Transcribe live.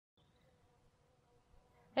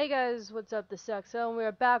Hey guys, what's up? This is Axel, and we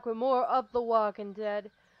are back with more of The Walking Dead.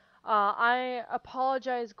 I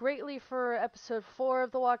apologize greatly for episode 4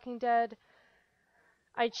 of The Walking Dead.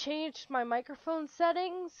 I changed my microphone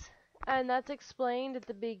settings, and that's explained at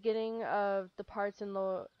the beginning of the parts in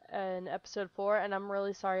episode 4, and I'm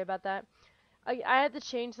really sorry about that. I had to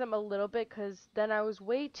change them a little bit because then I was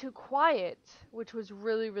way too quiet, which was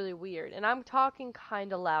really weird. And I'm talking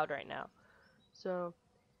kind of loud right now. So,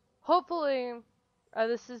 hopefully...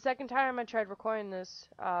 this is the second time I tried recording this.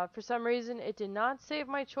 For some reason, it did not save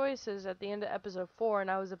my choices at the end of episode 4, and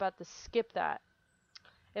I was about to skip that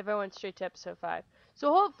if I went straight to episode 5.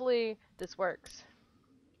 So hopefully, this works.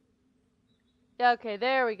 Yeah, okay,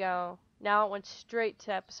 there we go. Now it went straight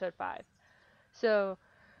to episode 5. So,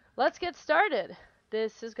 let's get started.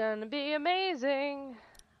 This is gonna be amazing.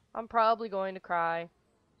 I'm probably going to cry.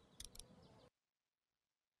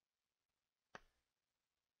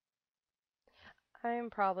 I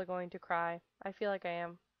am probably going to cry. I feel like I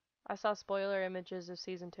am. I saw spoiler images of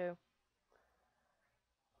season 2.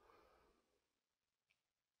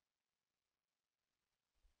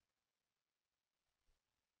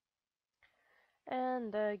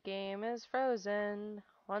 And the game is frozen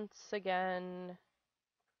once again.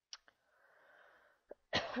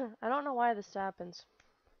 I don't know why this happens.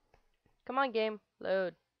 Come on, game.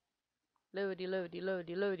 Load.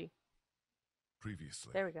 Loady.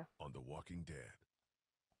 Previously, There we go. on The Walking Dead.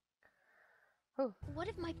 Whew. What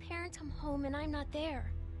if my parents come home and I'm not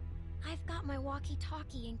there? I've got my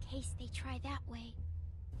walkie-talkie in case they try that way.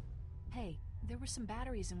 Hey, there were some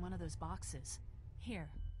batteries in one of those boxes. Here,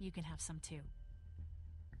 you can have some too.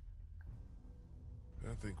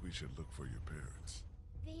 I think we should look for your parents.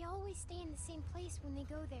 They always stay in the same place when they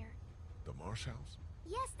go there. The Marsh House?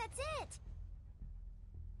 Yes, that's it!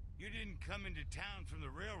 You didn't come into town from the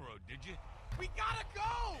railroad, did you? We gotta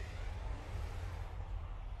go!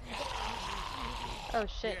 Oh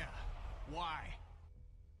shit. Yeah. Why?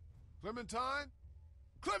 Clementine?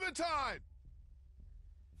 Clementine!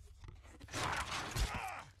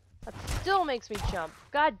 That still makes me jump.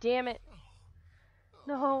 God damn it.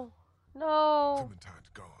 No. No. Clementine's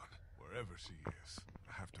gone. Wherever she is,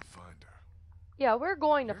 I have to find her. Yeah, we're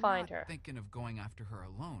going to You're find not her. thinking of going after her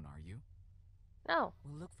alone, are you? No.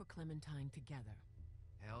 We'll look for Clementine together.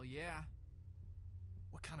 Hell yeah.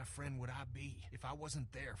 What kind of friend would I be if I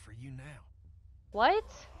wasn't there for you now? What?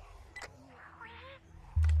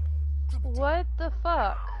 What the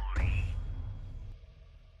fuck?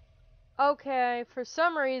 Okay, for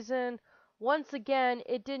some reason, once again,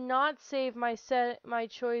 it did not save my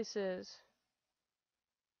choices.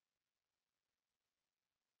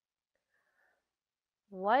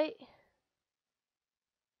 What?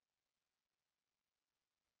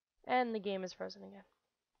 And the game is frozen again.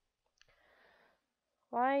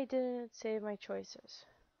 Why didn't it save my choices?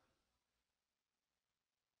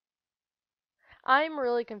 I'm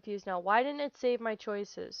really confused now. Why didn't it save my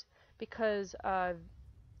choices? Because,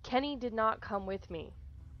 Kenny did not come with me.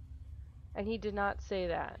 And he did not say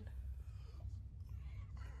that.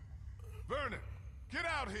 Vernon, get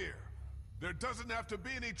out here! There doesn't have to be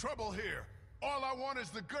any trouble here. All I want is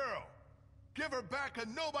the girl. Give her back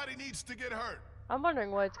and nobody needs to get hurt. I'm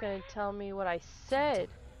wondering why it's going to tell me what I said.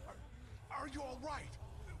 Are you all right?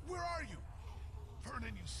 Where are you?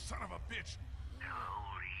 Vernon, you son of a bitch.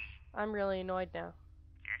 I'm really annoyed now.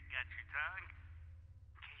 Got your tongue?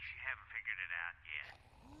 In case you haven't figured it out yet.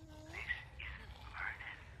 This is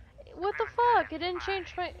Vernon. What the fuck? It didn't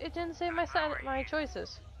change my. It didn't save my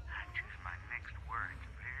choices. I choose my next words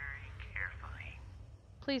very carefully.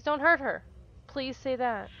 Please don't hurt her. Please say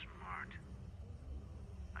that. Smart.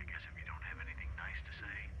 I guess if you don't have anything nice to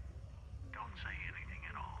say, don't say anything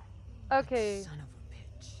at all. Okay. Son of a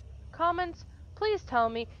bitch. Comments, please tell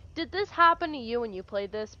me, did this happen to you when you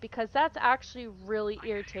played this? Because that's actually really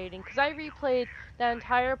irritating. Because I replayed that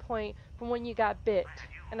entire point from when you got bit.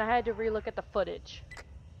 And I had to relook at the footage.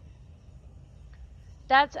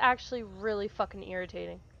 That's actually really fucking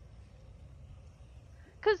irritating.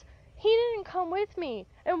 Because he didn't come with me.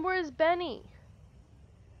 And where's Benny?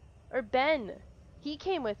 Or Ben. He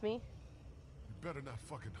came with me. You better not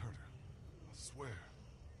fucking hurt her. I swear.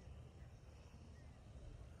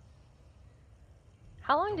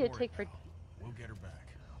 How long did it take for... We'll get her back.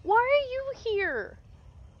 Why are you here?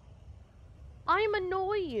 I'm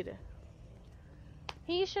annoyed.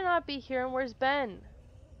 He should not be here, and where's Ben?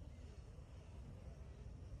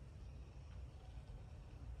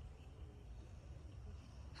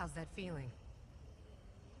 How's that feeling?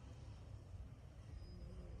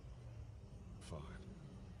 Fine.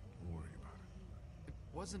 Don't worry about it. It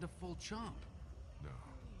wasn't a full chomp. No,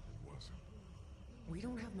 it wasn't. We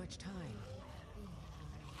don't have much time.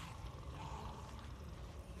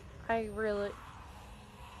 I really...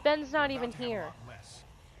 Ben's not We're even about to have a here. lot less.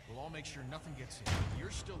 We'll all make sure nothing gets in.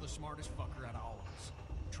 You're still the smartest fucker out of all of us.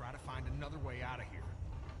 Try to find another way out of here.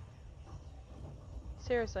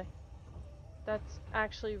 Seriously. That's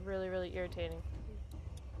actually really, really irritating.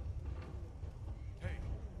 Hey,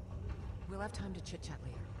 We'll have time to chit-chat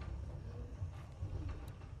later.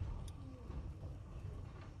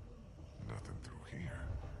 nothing through here.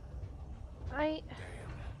 I...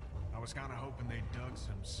 Damn. I was kind of hoping they dug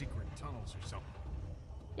some secret tunnels or something.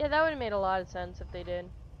 Yeah, that would have made a lot of sense if they did.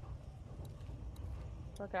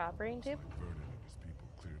 Look at operating Looks tube. like Vernon and his people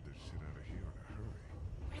cleared their shit out of here in a hurry.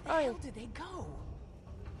 Where the Oh, hell did they go?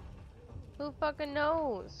 Who fucking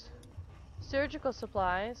knows? Surgical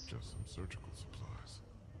supplies. Just some surgical supplies.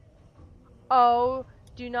 Oh,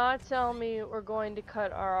 do not tell me we're going to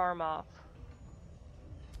cut our arm off.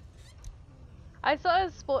 I saw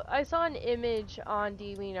an image on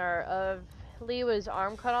DeviantArt of Lewa's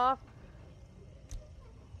arm cut off.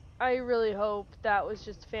 I really hope that was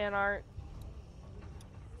just fan art.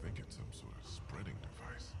 I think it's some sort of spreading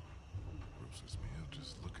device. Grosses me out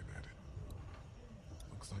just looking at it.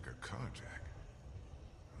 Looks like a carjack.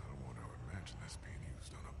 I don't want to imagine this being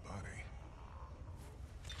used on a body.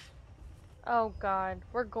 Oh god,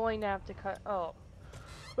 we're going to have to cut. Oh.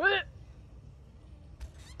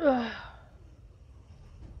 Ugh.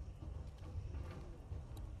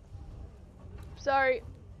 Sorry.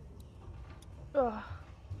 Ugh.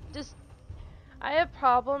 Just, I have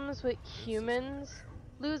problems with humans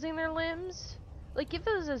losing their limbs. Like, if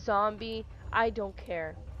it was a zombie, I don't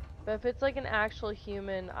care. But if it's like an actual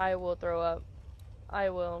human, I will throw up. I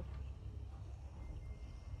will.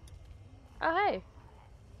 Oh, hey.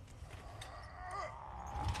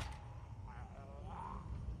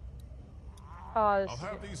 Oh, this I'll is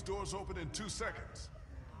have these doors open in 2 seconds.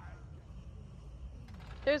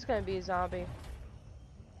 There's gonna be a zombie.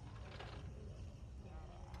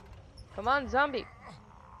 Come on, zombie.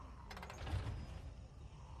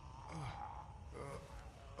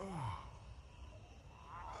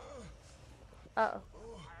 Uh-oh.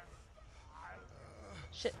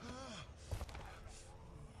 Shit.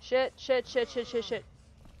 Shit.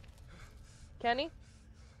 Kenny?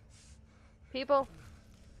 People?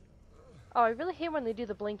 Oh, I really hate when they do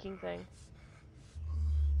the blinking thing.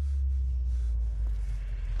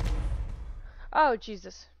 Oh,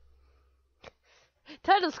 Jesus.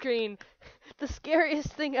 Title screen. The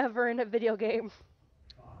scariest thing ever in a video game.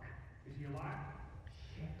 Fuck. Is he alive?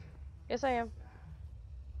 Shit. Yes, I am.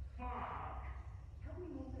 Fuck. Help me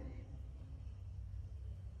open it.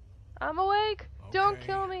 I'm awake. Don't Okay.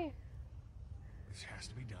 kill me. This has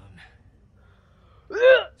to be done.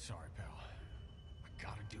 Sorry, pal. I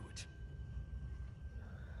gotta do it.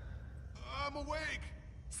 I'm awake!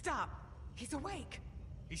 Stop! He's awake!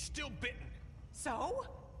 He's still bitten. So?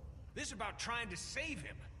 This is about trying to save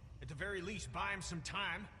him. At the very least, buy him some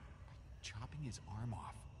time. Chopping his arm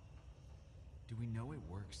off. Do we know it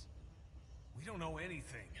works? We don't know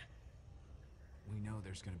anything. We know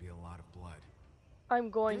there's gonna be a lot of blood. I'm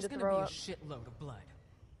going There's to gonna throw be a up. shitload of blood.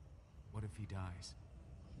 What if he dies?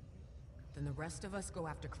 Then the rest of us go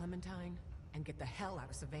after Clementine and get the hell out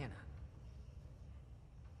of Savannah.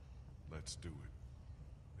 Let's do it.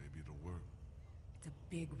 Maybe it'll work. It's a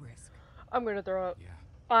big risk. I'm going to throw up. Yeah.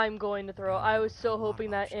 I'm going to throw up. I was so A lot of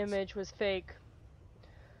hoping that options. image was fake.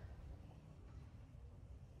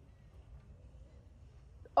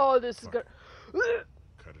 Oh, this is Fuck good.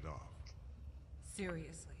 Cut it off.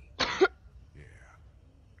 Seriously. Yeah.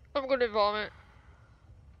 I'm gonna vomit.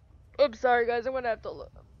 I'm sorry, guys. I'm gonna have to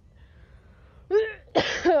look.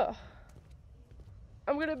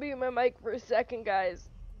 I'm gonna mute my mic for a second, guys.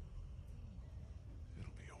 It'll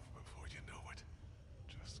be over before you know it.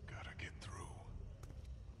 Just gotta get through.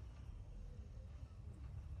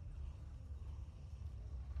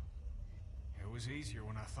 It was easier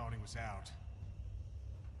when I thought he was out.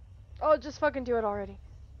 Oh, just fucking do it already.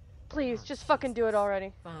 Please, just fucking do it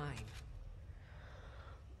already. Fine.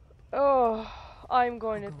 Oh, I'm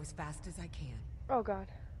going I'll to. go as fast as I can. Oh god.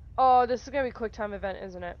 Oh, this is gonna be a quick time event,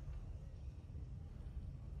 isn't it?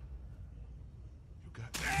 You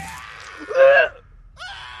got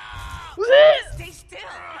Stay still!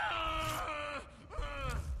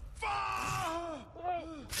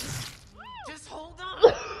 Just hold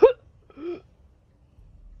on!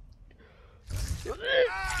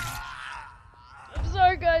 I'm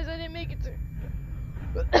sorry, guys. I didn't make it to.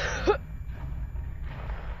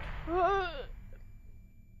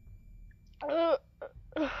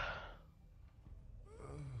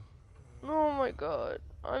 Oh my god.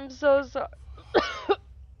 I'm so sorry.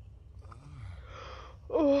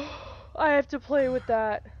 Oh, I have to play with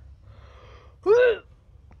that.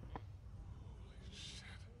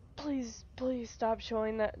 Please, please stop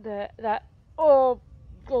showing that. Oh,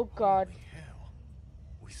 oh God. Holy hell.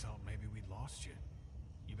 We thought maybe we'd lost you.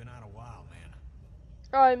 You've been out a while, man.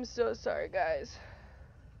 I'm so sorry, guys.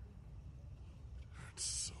 Hurts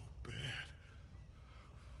so bad.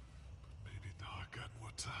 But maybe now I got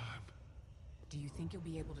more time. Do you think you'll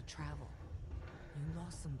be able to travel? You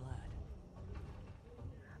lost some blood.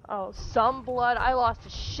 Oh, some blood? I lost a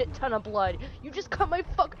shit ton of blood. You just cut my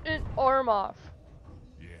fucking arm off.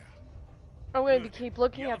 Yeah. I'm gonna Good. keep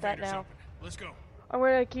looking The at that elevator's now. open. Let's go. I'm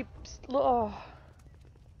gonna keep. Oh.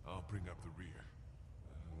 I'll bring up the rear.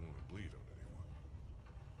 I don't want to bleed on anyone.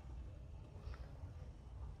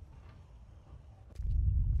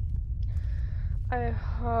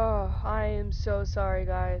 I am so sorry,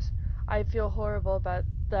 guys. I feel horrible about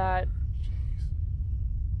that. Jeez.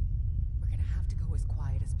 We're gonna have to go as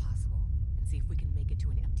quiet as possible and see if we can make it to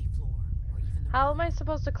an empty floor or even the How road. am I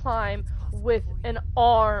supposed to climb It's possible with for you. an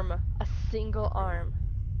arm? A single arm.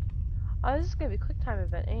 Oh, this is gonna be a quick time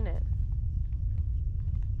event, ain't it?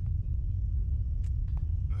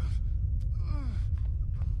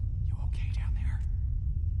 You okay down there?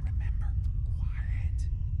 Remember, quiet.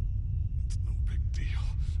 It's no big deal.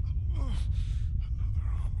 Another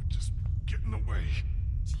arm would just get in the way.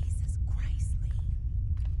 Jesus Christ,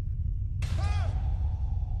 Lee.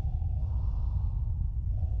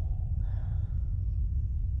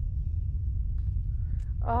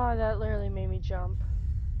 Oh, that literally made me jump.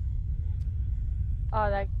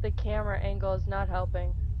 Oh, the camera angle is not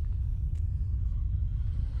helping.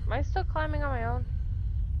 Am I still climbing on my own?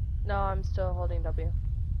 No, I'm still holding W.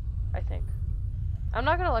 I think. I'm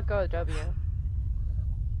not gonna let go of W.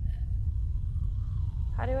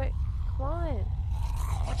 How do I? Come on.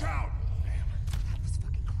 Watch out! That was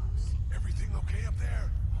fucking close. Everything okay up there?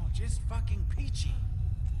 Oh, just fucking peachy.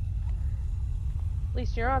 At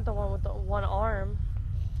least you're not the one with the one arm.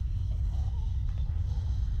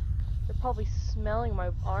 They're probably smelling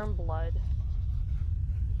my arm blood.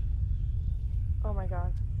 Oh my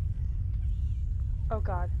god. Oh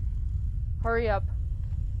god. Hurry up.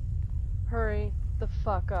 Hurry the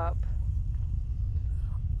fuck up.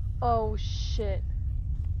 Oh shit.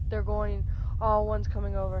 They're going. Oh, one's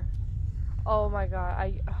coming over. Oh my god.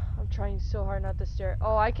 I'm trying so hard not to stare.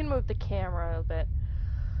 Oh, I can move the camera a little bit.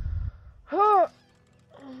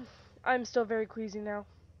 I'm still very queasy now.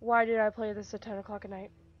 Why did I play this at 10 o'clock at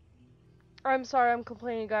night? I'm sorry I'm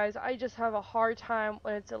complaining, guys. I just have a hard time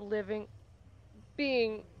when it's a living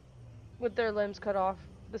being with their limbs cut off.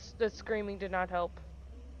 The screaming did not help.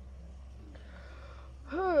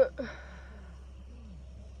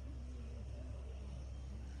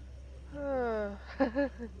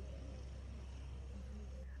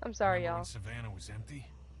 I'm sorry, Remember y'all. when Savannah was empty?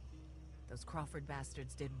 Those Crawford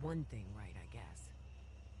bastards did one thing right, I guess.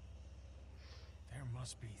 There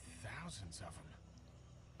must be thousands of them.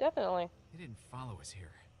 Definitely. They didn't follow us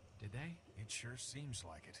here, did they? It sure seems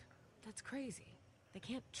like it. That's crazy. They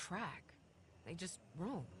can't track. They just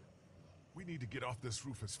roam. We need to get off this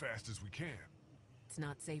roof as fast as we can. It's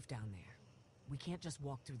not safe down there. We can't just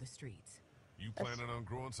walk through the streets. You planning on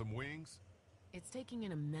growing some wings? It's taking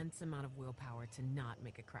an immense amount of willpower to not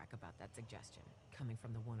make a crack about that suggestion, coming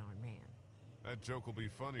from the one-armed man. That joke will be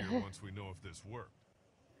funnier once we know if this worked.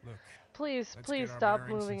 Look, Please, let's please get our stop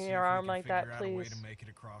bearings and moving see your if we arm can like that, figure out a way please. to make it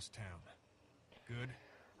across town. Good?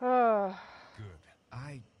 Good.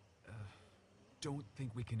 I don't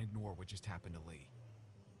think we can ignore what just happened to Lee.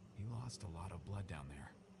 He lost a lot of blood down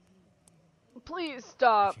there. Please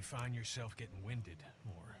stop. If you find yourself getting winded,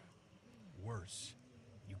 or worse,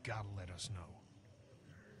 you gotta let us know.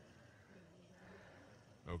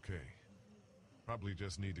 Okay. Probably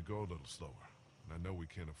just need to go a little slower. And I know we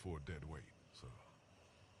can't afford dead weight, so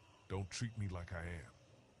don't treat me like I am.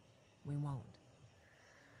 We won't.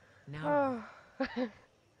 Now,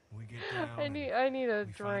 We get down. I need a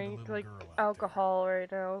we find a drink, little like girl out there. alcohol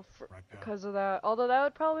right now, Right, pal? because of that. Although that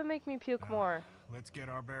would probably make me puke Now, more. Let's get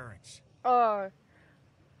our bearings. Oh.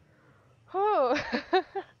 I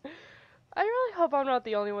really hope I'm not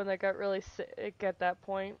the only one that got really sick at that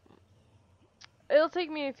point. It'll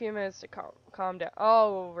take me a few minutes to calm down.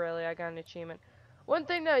 Oh, really? I got an achievement. One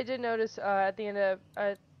thing that I did notice at the end of...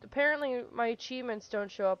 apparently, my achievements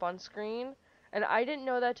don't show up on screen. And I didn't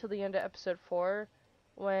know that till the end of episode 4.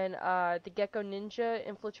 When the Gecko Ninja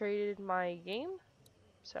infiltrated my game.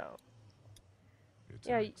 So, It's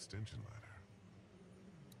Yeah, an extension ladder.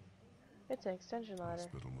 it's an extension ladder.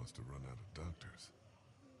 Hospital must have run out of doctors.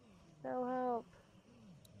 No help.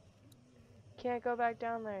 Can't go back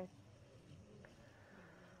down there.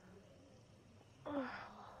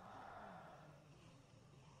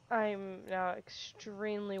 I'm now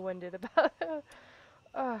extremely winded about it.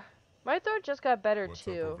 My throat just got better What's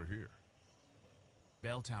too. up over here?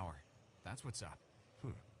 Bell tower. That's what's up.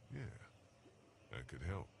 Yeah, that could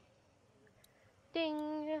help.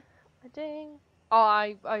 Ding, a ding. Oh,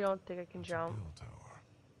 I don't think I can It's a jump. bell tower,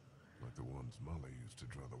 like the ones Molly used to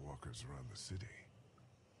draw the walkers around the city.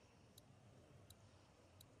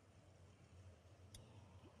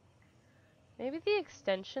 Maybe the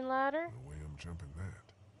extension ladder? No way I'm jumping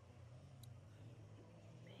that.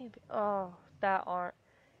 Maybe. Oh, that aren't.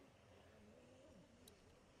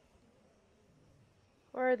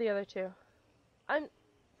 Where are the other two? I'm.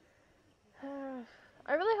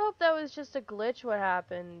 I really hope that was just a glitch. What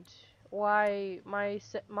happened? Why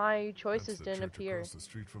my choices That's the didn't church appear? across the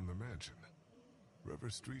street from the mansion. River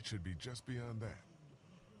Street should be just beyond that.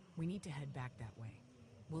 We need to head back that way.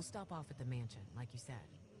 We'll stop off at the mansion, like you said,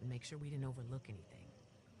 and make sure we didn't overlook anything.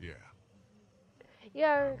 Yeah,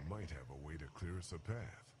 Yeah. I might have a way to clear us a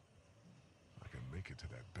path. I can make it to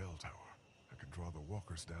that bell tower. I can draw the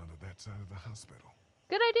walkers down to that side of the hospital.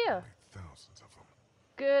 Good idea. Make thousands of them.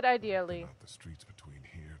 Good idea, Thin Lee. out the streets between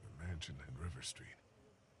here, the mansion, and River Street.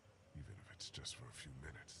 Even if it's just for a few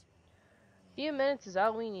minutes. Few minutes is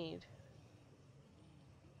all we need.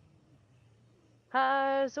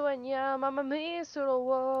 Hi, sueña, mamma mia, solo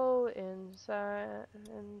woe, inside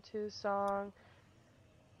into song.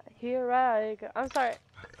 Here I go. I'm sorry.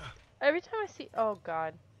 Every time I see, oh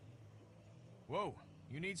God. Whoa,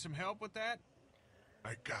 you need some help with that?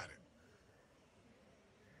 I got it.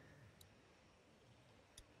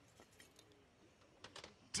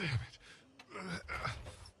 Damn it.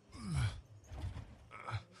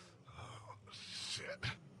 Oh, shit.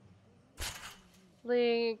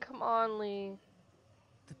 Lee, come on, Lee.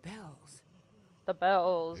 The bells. The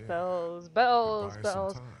bells, Yeah. bells, Could bells, buy us some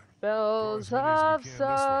bells, time. bells Draw as of many as we can this way. Get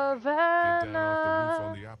down off the roof on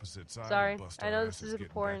Savannah. the opposite side Sorry, and bust I our know this asses is getting back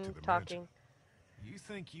to the important talking. mansion. You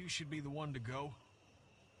think you should be the one to go?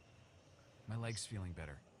 My leg's feeling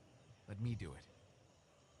better. Let me do it.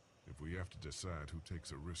 If we have to decide who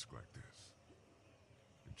takes a risk like this,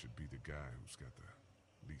 it should be the guy who's got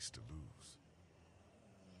the least to lose.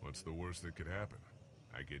 What's the worst that could happen?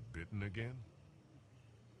 I get bitten again?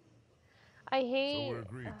 I So hate. we're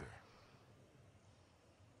agreed then.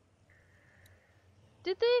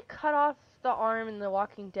 Did they cut off the arm in the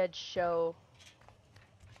Walking Dead show?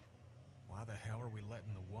 Why the hell are we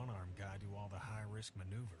letting the one-armed guy do all the high-risk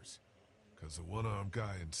maneuvers? Because the one-armed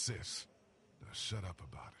guy insists. Now shut up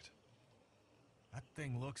about it. That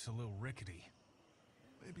thing looks a little rickety.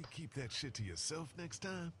 Maybe keep that shit to yourself next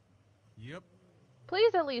time? Yep.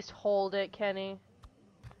 Please at least hold it, Kenny.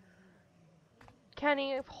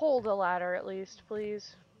 Kenny, hold the ladder at least,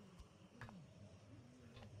 please.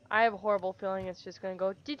 I have a horrible feeling it's just gonna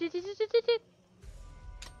go.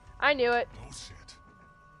 I knew it. Oh shit.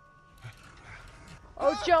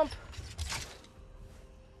 Oh, jump!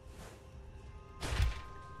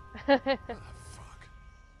 Ah, fuck.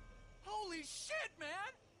 Holy shit, man!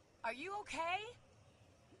 Are you okay?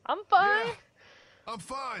 I'm fine. Yeah, I'm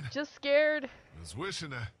fine. Just scared. I was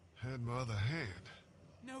wishing I had my other hand.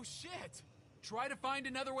 No shit! Try to find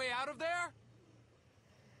another way out of there?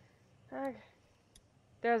 Okay.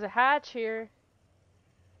 There's a hatch here.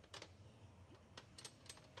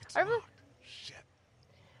 It's I really- locked. Shit.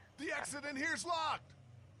 The exit in here's locked.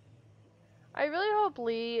 I really hope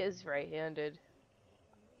Lee is right-handed.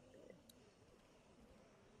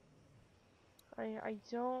 I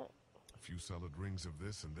don't. A few solid rings of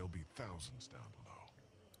this and there'll be thousands down below.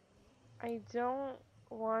 I don't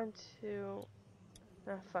want to.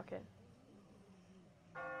 Fuck it.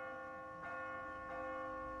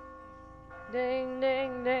 Ding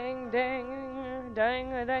ding ding ding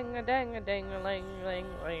ding a ding a ding a ding a ling ling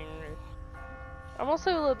ling. I'm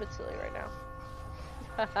also a little bit silly right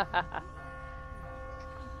now.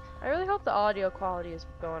 I really hope the audio quality is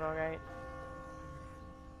going alright.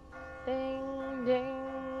 Ding ding.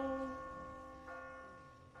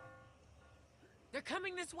 They're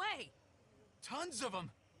coming this way. Tons of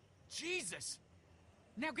them! Jesus!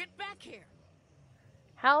 Now get back here.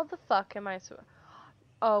 How the fuck am I so?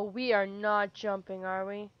 Oh, we are not jumping, are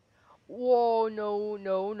we? Whoa, no,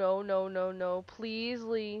 no, no, no, no, no. Please,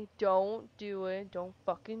 Lee, don't do it. Don't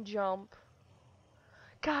fucking jump.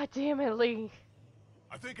 God damn it, Lee.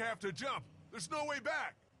 I think I have to jump. There's no way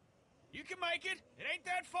back. You can make it. It ain't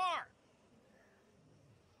that far.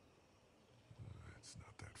 It's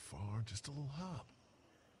not that far, just a little hop.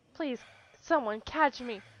 Please, someone catch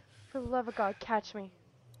me. For the love of God, catch me.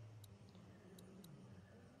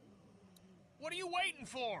 What are you waiting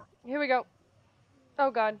for? Here we go.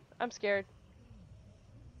 Oh God, I'm scared.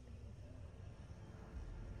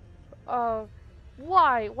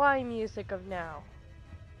 Why? Why music of now?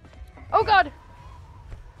 Oh god!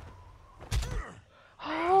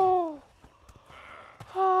 Oh!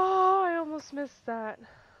 Oh, I almost missed that.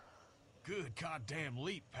 Good goddamn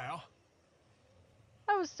leap, pal.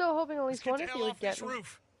 I was so hoping at Let's least get one the of hell you would off get this me.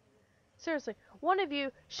 roof. Seriously, one of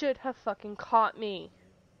you should have fucking caught me.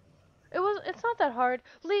 It's not that hard.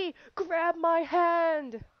 Lee, grab my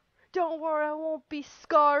hand! Don't worry, I won't be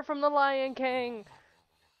Scar from the Lion King.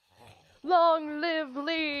 Long live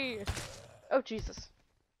Lee! Oh, Jesus.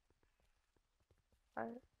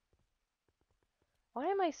 Why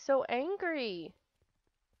am I so angry?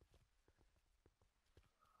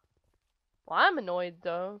 Well, I'm annoyed,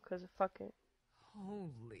 though, because of fucking...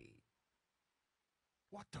 Holy.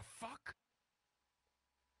 What the fuck?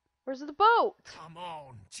 Where's the boat? Come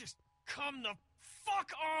on, just come the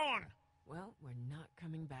fuck on! Well, we're not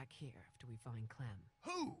coming back here after we find Clem.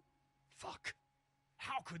 Who? Fuck.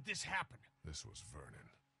 How could this happen? This was Vernon.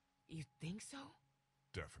 You think so?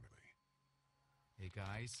 Definitely. Hey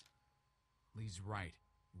guys, Lee's right.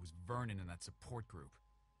 It was Vernon in that support group.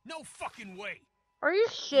 No fucking way! Are you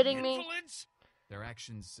shitting me? Invalids? Their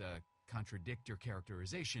actions contradict your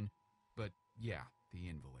characterization, but yeah, the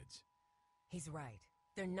invalids. He's right.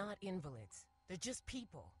 They're not invalids. They're just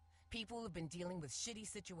people. People who've been dealing with shitty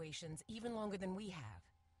situations even longer than we have.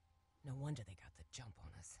 No wonder they got the jump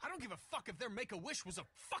on us. I don't give a fuck if their Make-A-Wish was a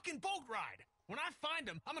fucking boat ride! When I find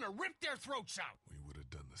them, I'm gonna rip their throats out! We would have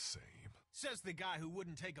done the same. Says the guy who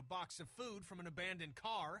wouldn't take a box of food from an abandoned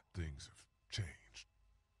car. Things have changed.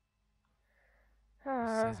 He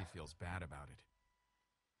says he feels bad about it.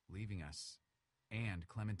 Leaving us and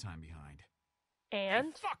Clementine behind.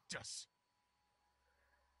 And? They fucked us!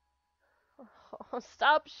 Oh,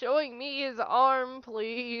 stop showing me his arm,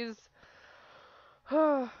 please.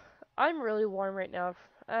 I'm really warm right now,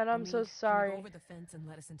 and I'm so Hamid, can you sorry. go over the fence and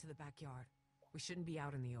let us into the backyard? We shouldn't be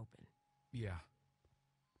out in the open. Yeah.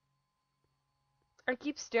 I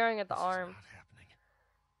keep staring at the This arm. is not happening.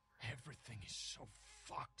 Everything is so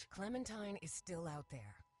fucked. Clementine is still out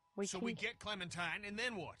there. So we get Clementine, and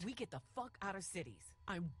then what? We get the fuck out of cities.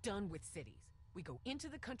 I'm done with cities. We go into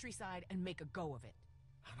the countryside and make a go of it.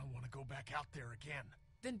 I don't want to go back out there again.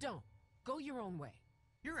 Then don't. Go your own way.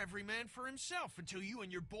 You're every man for himself until you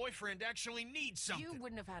and your boyfriend actually need something. You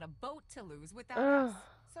wouldn't have had a boat to lose without Ugh. us.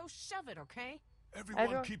 So shove it, okay?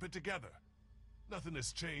 Everyone keep it together. Nothing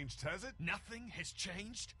has changed, has it? Nothing has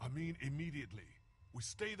changed? I mean, immediately. We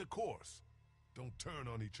stay the course. Don't turn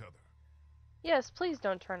on each other. Yes, please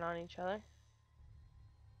don't turn on each other.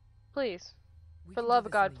 Please. We For the can do love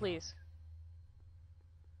of this in God, the please.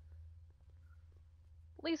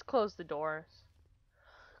 Please close the doors.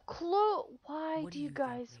 Why What do do you you think,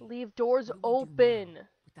 guys Lee? leave doors What do we do open? now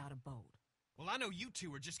without a boat. Well, I know you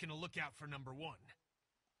two are just gonna look out for number one.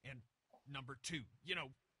 And number two. You know,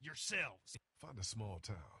 yourselves. Find a small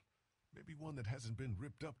town. Maybe one that hasn't been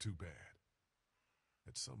ripped up too bad.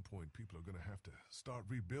 At some point, people are gonna have to start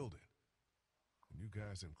rebuilding. And you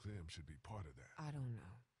guys and Clem should be part of that. I don't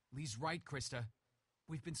know. Lee's right, Krista.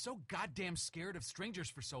 We've been so goddamn scared of strangers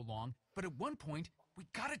for so long, but at one point, we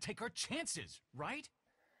gotta take our chances, right?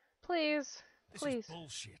 Please. This Please. is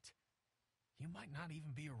bullshit. You might not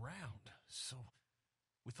even be around, so...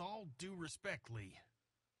 With all due respect, Lee,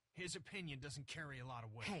 his opinion doesn't carry a lot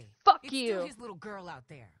of weight. Hey, Fuck it's you. still his little girl out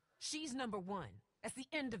there. She's number one. That's the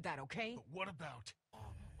end of that, okay? But what about...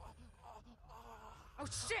 Oh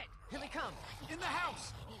shit! Here they come! In the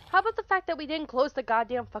house! How about the fact that we didn't close the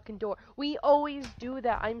goddamn fucking door? We always do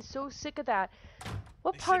that. I'm so sick of that.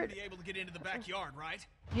 What They part? shouldn't be able to get into the backyard, right?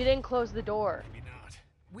 You didn't close the door. Maybe not.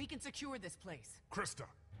 We can secure this place. Krista,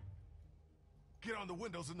 get on the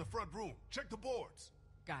windows in the front room. Check the boards.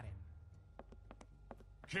 Got it.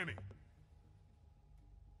 Kenny,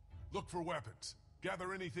 look for weapons.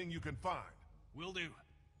 Gather anything you can find. Will do.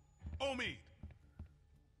 Omid,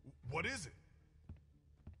 what is it?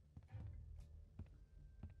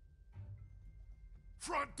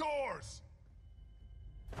 Front doors!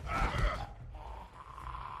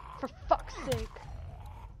 For fuck's sake.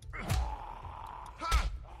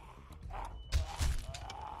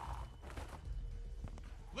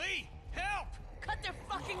 Lee, help! Cut their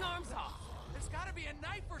fucking arms off! There's gotta be a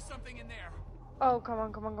knife or something in there. Oh, come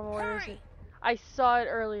on, come on, come on. Where is Hurry! it? I saw it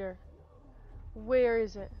earlier. Where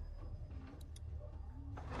is it?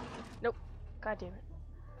 Nope. God damn it.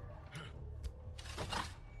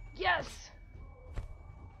 Yes!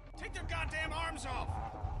 Take their goddamn arms off!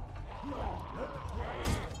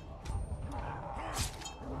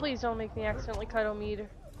 Please don't make me accidentally cut Omid.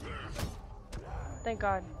 Thank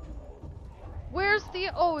God. Where's the...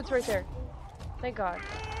 Oh, it's right there. Thank God.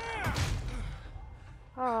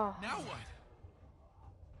 Oh. Now what?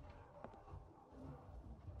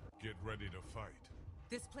 Get ready to fight.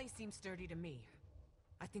 This place seems sturdy to me.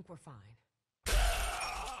 I think we're fine.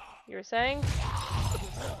 You were saying?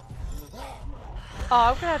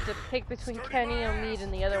 Oh, I'm gonna have to pick between Kenny and Mead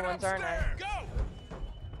and the other ones, aren't I? Go!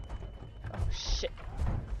 Oh, shit.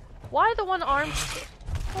 Why the one arm?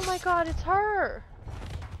 Oh my god, it's her!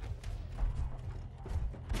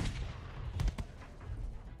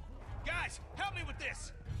 Guys, help me with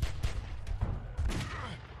this!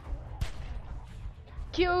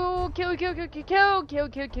 Q,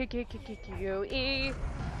 E.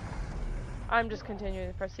 I'm just continuing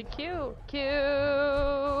to press the Q, E.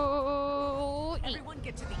 Everyone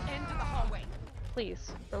get to the end of the hallway.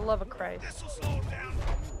 Please, for the love of Christ. This'll slow him down.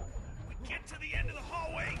 We get to the end of the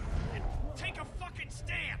hallway and take a fucking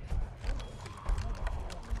stand.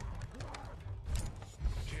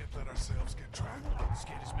 Can't let ourselves get trapped. Let's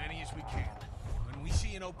get as many as we can. When we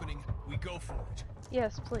see an opening, we go for it.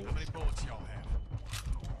 Yes, please. How many bullets y'all have?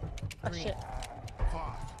 Oh shit. 5.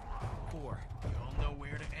 4. Y'all know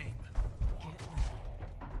where to aim.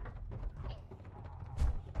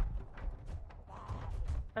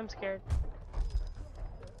 I'm scared.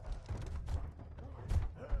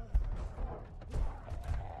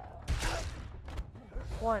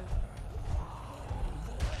 One.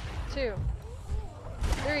 2.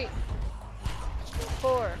 3.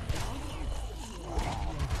 4.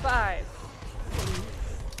 5.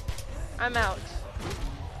 I'm out.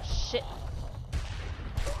 Shit.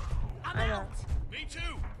 I'm I'm out. out. Me too!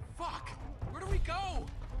 Fuck! Where do we go?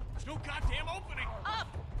 There's no goddamn opening! Up!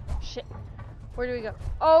 Shit. Where do we go?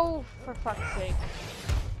 Oh, for fuck's sake.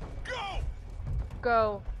 Go!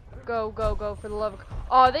 Go. Go, go, go, for the love of...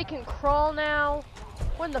 Oh, they can crawl now?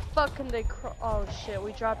 When the fuck can they crawl? Oh, shit,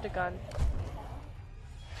 we dropped a gun.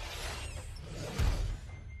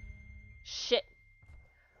 Shit.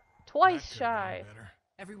 Twice That could've gone shy. better.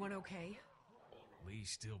 Everyone okay?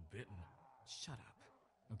 Lee's still bitten. Shut up.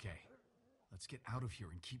 Okay, let's get out of here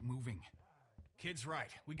and keep moving. Kid's right.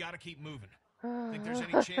 We gotta keep moving. Think there's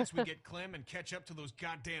any chance we get Clem and catch up to those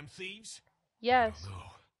goddamn thieves? Yes. No.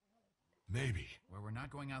 Maybe. Where we're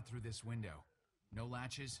not going out through this window. No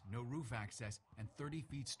latches, no roof access, and 30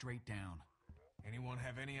 feet straight down. Anyone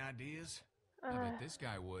have any ideas? I bet this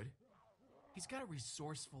guy would. He's got a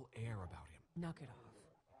resourceful air about him. Knock it off.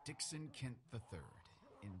 Dixon Kent III.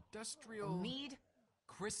 Industrial... Mead?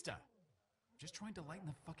 Krista. Just trying to lighten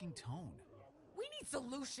the fucking tone. We need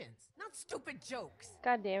solutions, not stupid jokes.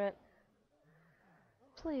 God damn it.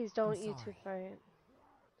 Please don't I'm you two sorry. fight.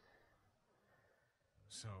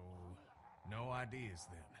 So, no ideas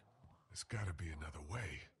then. There's gotta be another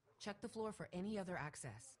way. Check the floor for any other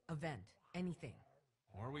access, a vent, anything.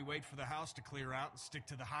 Or we wait for the house to clear out and stick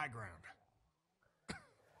to the high ground.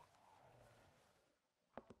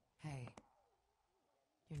 Hey,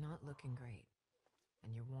 you're not looking great,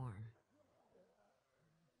 and you're warm.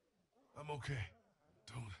 I'm okay.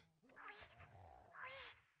 Don't.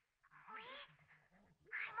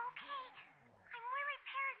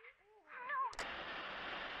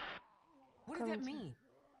 What does that mean?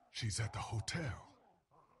 She's at the hotel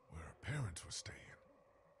where her parents were staying.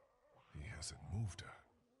 He hasn't moved her.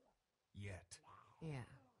 Yet. Yeah.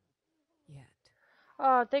 Yet.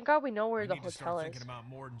 Oh, thank God we know where We the need to hotel start is. thinking about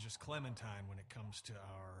more than just Clementine when it comes to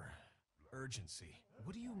our urgency.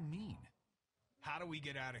 What do you mean? How do we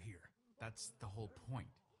get out of here? That's the whole point.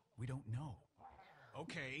 We don't know.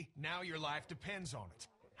 Okay, now your life depends on it.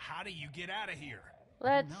 How do you get out of here?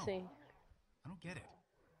 Let's No. see. I don't get it.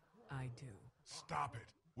 I do. Stop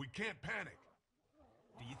it. We can't panic.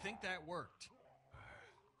 Do you think that worked?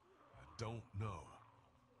 I don't know.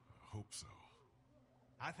 I hope so.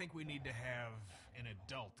 I think we need to have an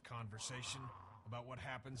adult conversation about what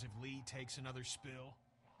happens if Lee takes another spill.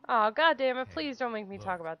 Oh, God damn it. Hey, Please don't make me Look,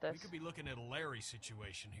 talk about this. We could be looking at a Larry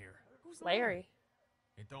situation here. Who's Larry.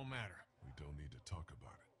 It don't matter. We don't need to talk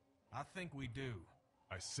about it. I think we do.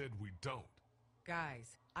 I said we don't.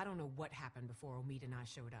 Guys, I don't know what happened before Omid and I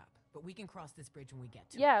showed up, but we can cross this bridge when we get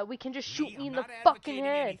to it. Yeah, we can just shoot Lee, me I'm in the not fucking advocating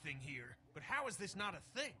head. anything here, but how is this not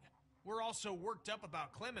a thing? We're all so worked up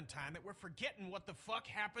about Clementine that we're forgetting what the fuck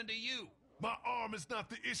happened to you. My arm is not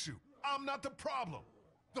the issue. I'm not the problem.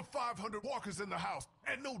 The 500 walkers in the house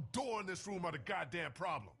and no door in this room are the goddamn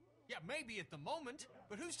problem. Yeah, maybe at the moment,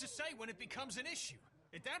 but who's to say when it becomes an issue?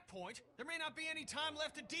 At that point, there may not be any time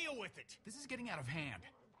left to deal with it. This is getting out of hand.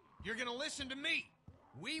 You're gonna listen to me.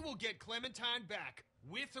 We will get Clementine back,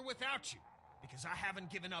 with or without you, because I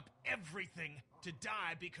haven't given up everything to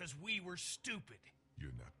die because we were stupid.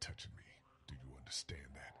 You're not touching me. Do you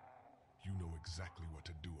understand that? You know exactly what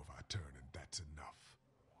to do if I turn, and that's enough.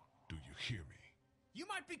 Do you hear me? You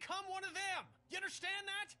might become one of them. You understand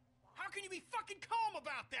that? How can you be fucking calm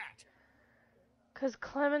about that? 'Cause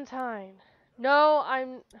Clementine. No,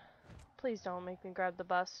 I'm... Please don't make me grab the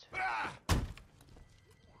bust. Ah!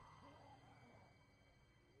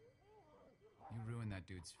 You ruined that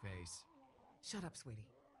dude's face. Shut up, sweetie.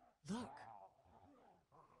 Look.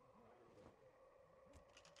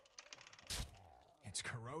 It's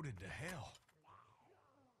corroded to hell.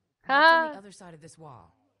 What's on Ha! the other side of this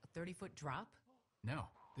wall? A 30-foot drop? No,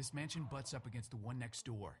 this mansion butts up against the one next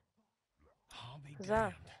door. I'll be What's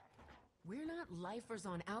that? damned. We're not lifers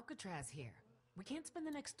on Alcatraz here. We can't spend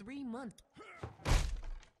the next 3 months.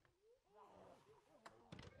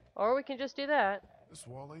 Or we can just do that. This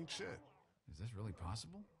wall ain't shit. Is this really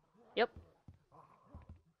possible? Yep.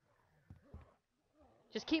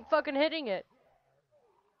 Just keep fucking hitting it.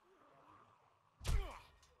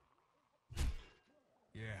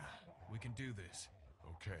 Yeah, we can do this.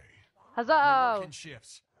 Okay. We Huzzah! work in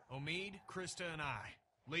shifts. Omid, Krista, and I.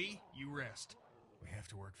 Lee, you rest. We have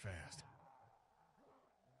to work fast.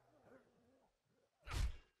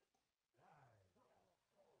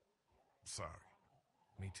 Sorry.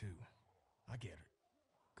 Me too. I get it.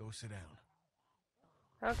 Go sit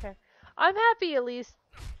down. Okay. I'm happy at least.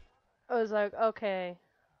 I was like, okay.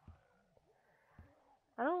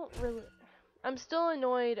 I don't really... I'm still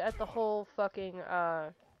annoyed at the whole fucking,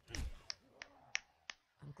 I'm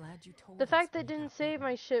glad you told the us fact when that you didn't got save bitten.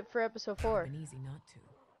 my shit for episode It would've 4. been easy not to.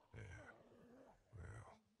 Yeah.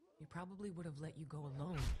 Well, We probably would have let you go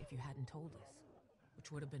alone if you hadn't told us,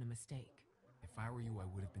 which would have been a mistake. If I were you, I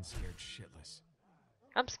would have been scared shitless.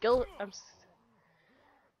 I'm skilled.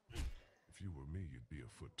 if you were me, you'd be a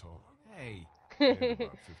foot taller. Hey, And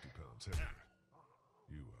about 50 pounds heavier.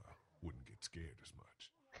 You, wouldn't get scared as much.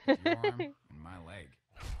 with your arm and my leg.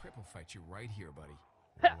 Cripple fight you right here, buddy.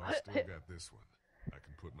 Well, I still got this one. I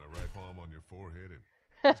can put my right palm on your forehead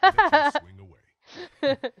and just let you swing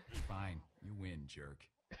away. Fine, you win, jerk.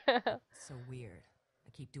 So weird. I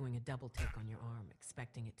keep doing a double take on your arm,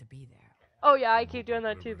 expecting it to be there. Oh yeah, I I'm keep hoping doing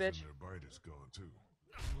that too, whatever's bitch. in their bite is gone too.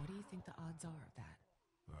 What do you think the odds are of that?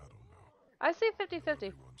 I don't know. I say I know 50-50.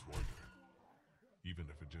 Everyone's wondering. Even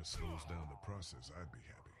if it just slows down the process, I'd be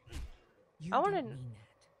happy. You I don't wanna- mean that.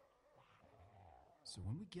 So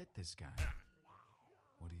when we get this guy,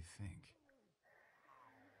 what do you think?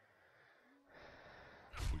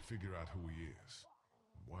 We figure out who he is,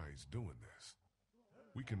 and why he's doing this.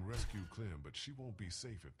 We can rescue Clem, but she won't be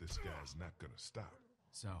safe if this guy's not gonna stop.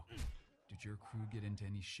 So, did your crew get into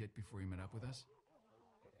any shit before you met up with us?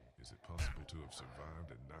 Is it possible to have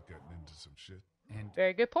survived and not gotten into some shit? And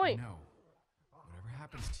Very good point. no, whatever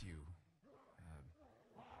happens to you,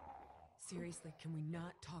 Seriously, can we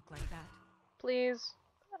not talk like that? Please.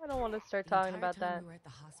 I don't want to start The talking entire about time that. we were at the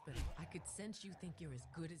hospital, I could sense you think you're as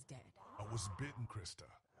good as dead. I was bitten, Krista.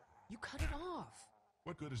 You cut it off.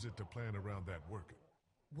 What good is it to plan around that working?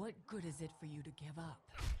 What good is it for you to give up?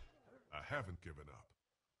 I haven't given up.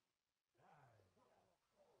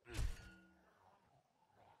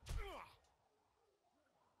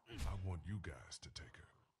 I want you guys to take her.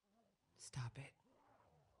 Stop it.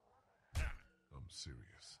 I'm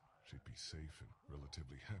serious. She'd be safe and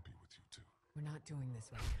relatively happy with you two. We're not doing this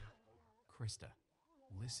right now. Krista,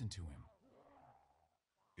 listen to him.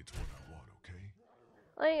 It's what I want, okay?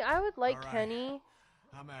 Like, I would like All right. Kenny.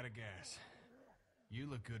 I'm out of gas. You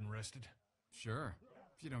look good and rested. Sure,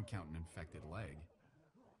 if you don't count an infected leg.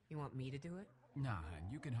 You want me to do it? Nah, hun,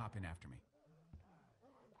 you can hop in after me.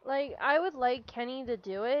 Like, I would like Kenny to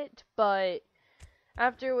do it, but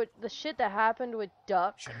after what the shit that happened with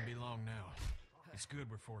Duck, Shouldn't be long now. It's good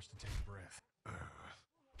we're forced to take a breath.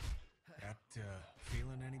 That,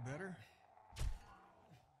 feeling any better?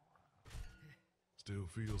 Still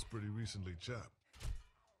feels pretty recently chopped.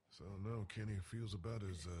 So no, Kenny feels about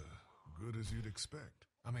as good as you'd expect.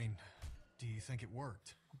 I mean, do you think it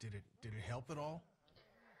worked? Did it help at all?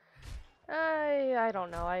 I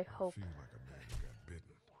don't know. I I hope. feel like a man who got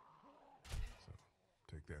bitten. So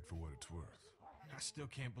take that for what it's worth. I still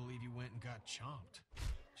can't believe you went and got chomped.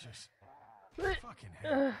 Just fucking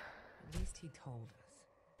hell. At least he told us.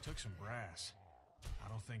 Took some brass. I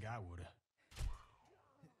don't think I would've.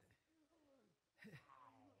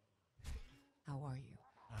 How are you?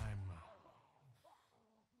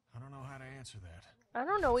 I don't know how to answer that. I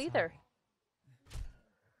don't know either. Sorry.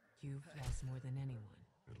 You've lost more than anyone.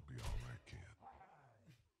 It'll be all right, kid.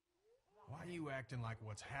 Why are you acting like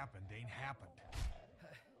what's happened ain't happened?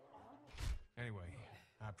 Anyway,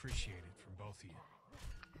 I appreciate it from both of you.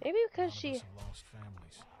 Maybe A lot because of she, us have lost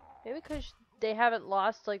families. maybe because they haven't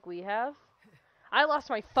lost like we have. I lost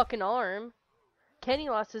my fucking arm. Kenny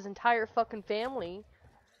lost his entire fucking family.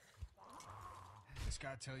 This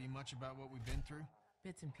guy tell you much about what we've been through?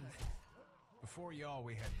 Bits and pieces. Before y'all,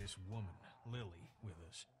 we had this woman, Lily, with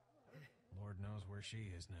us. Lord knows where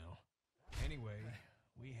she is now. Anyway,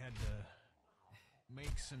 we had to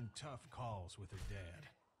make some tough calls with her dad.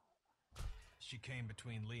 She came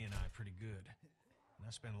between Lee and I pretty good. And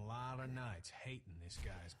I spent a lot of nights hating this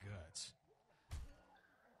guy's guts.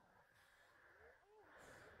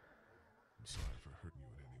 I'm sorry for hurting you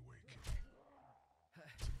in any way, Kitty.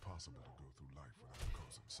 It's impossible to go through life without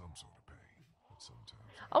causing some sort of pain. But sometimes...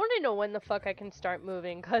 I want to know when the fuck I can start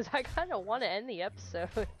moving, because I kind of want to end the episode.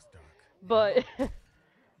 Doc. But...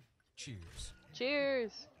 Cheers.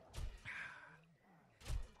 Cheers!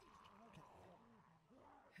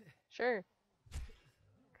 Sure.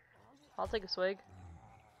 I'll take a swig.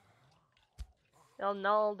 It'll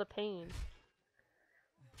null the pain.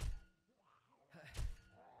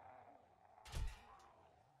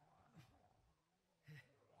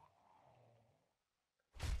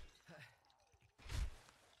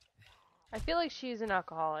 I feel like she's an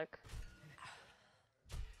alcoholic.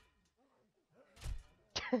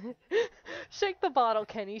 Shake the bottle,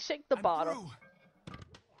 Kenny. Shake the bottle. Through.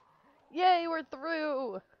 Yay, we're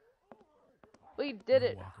through! We did No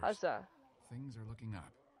it. walkers. Huzzah. Things are looking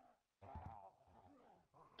up.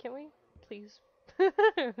 Can we? Please.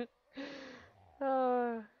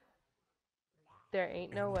 uh, there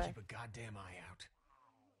ain't no way. Keep a goddamn eye out.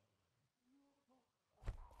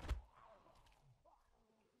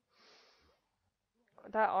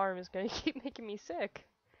 That arm is gonna keep making me sick.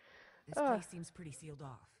 This Ugh. place seems pretty sealed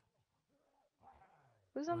off.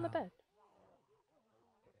 Who's on the Wow. bed?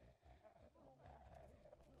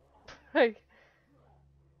 Like,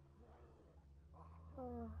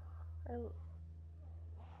 I...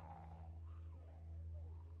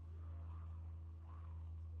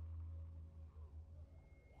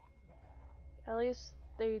 At least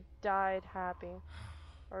they died happy.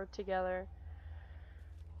 Or together.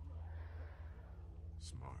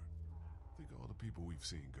 Smart. Think of all the people we've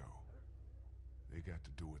seen go. They got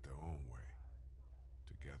to do it their own way.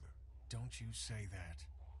 Together. Don't you say that.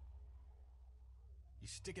 You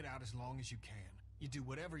stick it out as long as you can. You do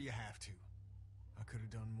whatever you have to. I could have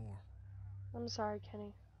done more. I'm sorry,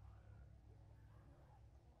 Kenny.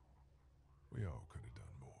 We all could have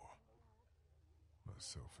done more.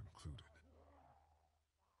 Myself included.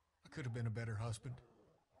 I could have been a better husband,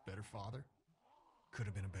 better father, could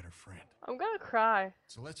have been a better friend. I'm gonna cry.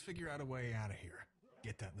 So let's figure out a way out of here.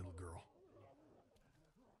 Get that little girl.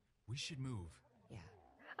 We should move. Yeah.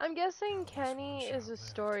 I'm guessing Oh, this Kenny one is shot a left.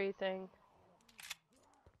 story thing.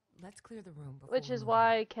 Let's clear the room before Which we is move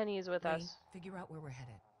why Kenny is on. with Lee, us. figure out where we're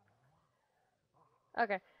headed.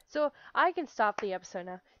 Okay, so I can stop the episode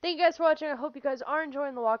now. Thank you guys for watching. I hope you guys are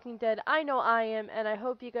enjoying The Walking Dead. I know I am, and I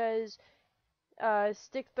hope you guys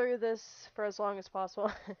stick through this for as long as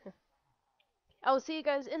possible. I will see you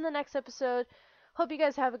guys in the next episode. Hope you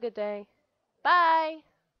guys have a good day. Bye!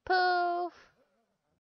 Poof!